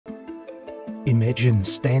Imagine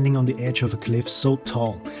standing on the edge of a cliff so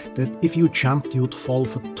tall that if you jumped you'd fall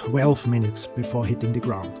for 12 minutes before hitting the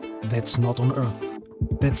ground. That's not on Earth.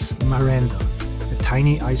 That's Miranda, a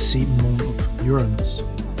tiny icy moon of Uranus.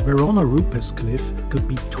 Verona Rupes cliff could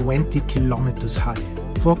be 20 kilometers high.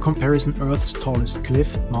 For comparison, Earth's tallest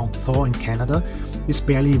cliff, Mount Thor in Canada, is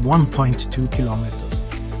barely 1.2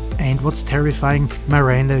 kilometers. And what's terrifying,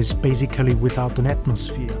 Miranda is basically without an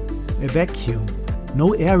atmosphere, a vacuum.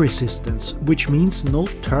 No air resistance, which means no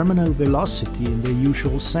terminal velocity in the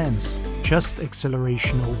usual sense, just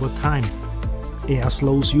acceleration over time. Air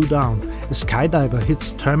slows you down. A skydiver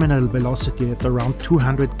hits terminal velocity at around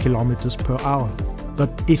 200 kilometers per hour.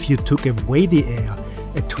 But if you took away the air,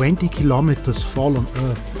 a 20 kilometers fall on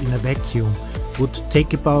Earth in a vacuum would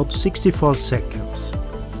take about 64 seconds.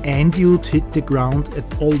 And you'd hit the ground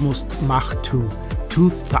at almost Mach 2,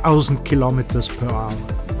 2000 kilometers per hour.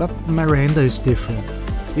 But Miranda is different.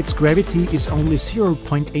 Its gravity is only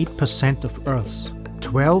 0.8% of Earth's.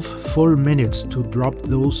 12 full minutes to drop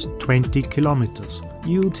those 20 kilometers.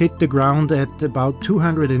 You'd hit the ground at about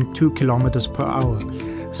 202 kilometers per hour.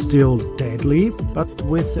 Still deadly, but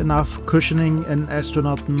with enough cushioning an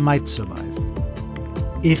astronaut might survive.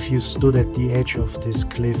 If you stood at the edge of this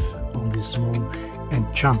cliff on this moon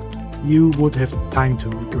and jumped, you would have time to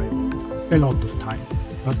regret it. A lot of time.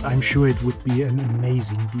 But I'm sure it would be an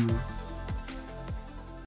amazing view.